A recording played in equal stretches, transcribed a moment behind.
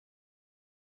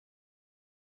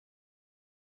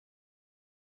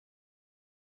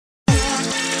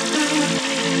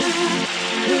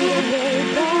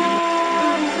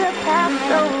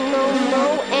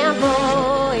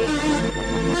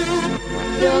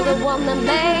You're the one that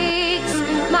makes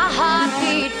my heart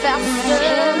beat faster.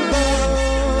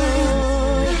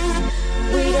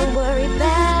 We don't worry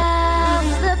about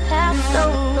the past,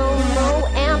 oh no, no.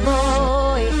 And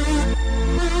boy,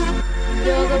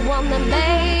 you're the one that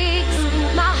makes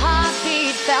my heart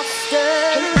beat faster.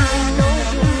 And I know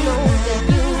you know that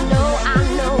you know I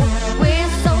know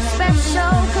we're so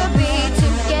special, could be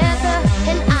together.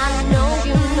 And I know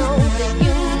you know that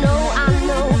you know I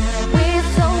know we're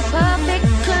so perfect,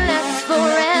 could last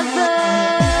forever.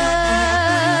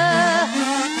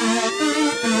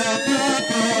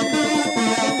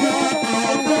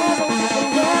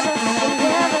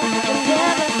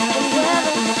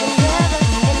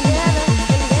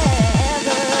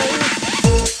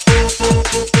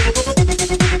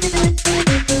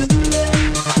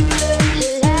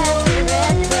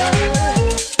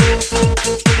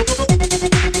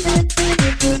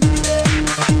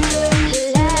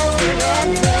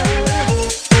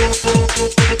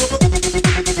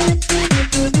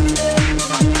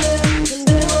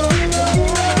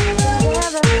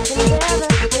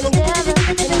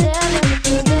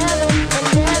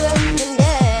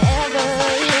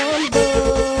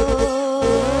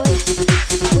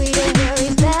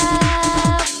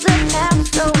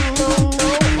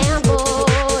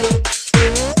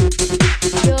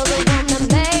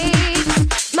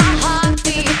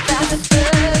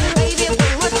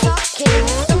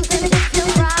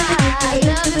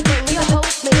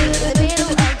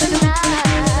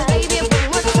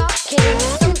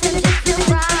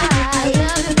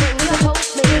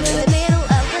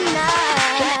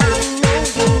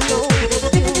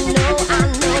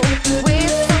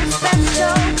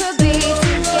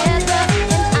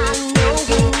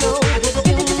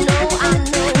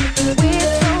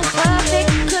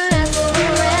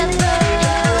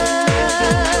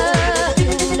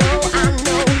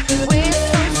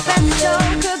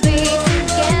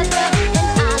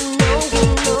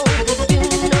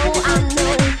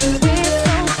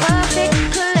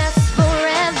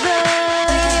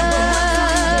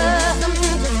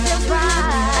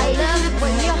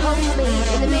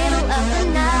 In the middle of the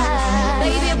night.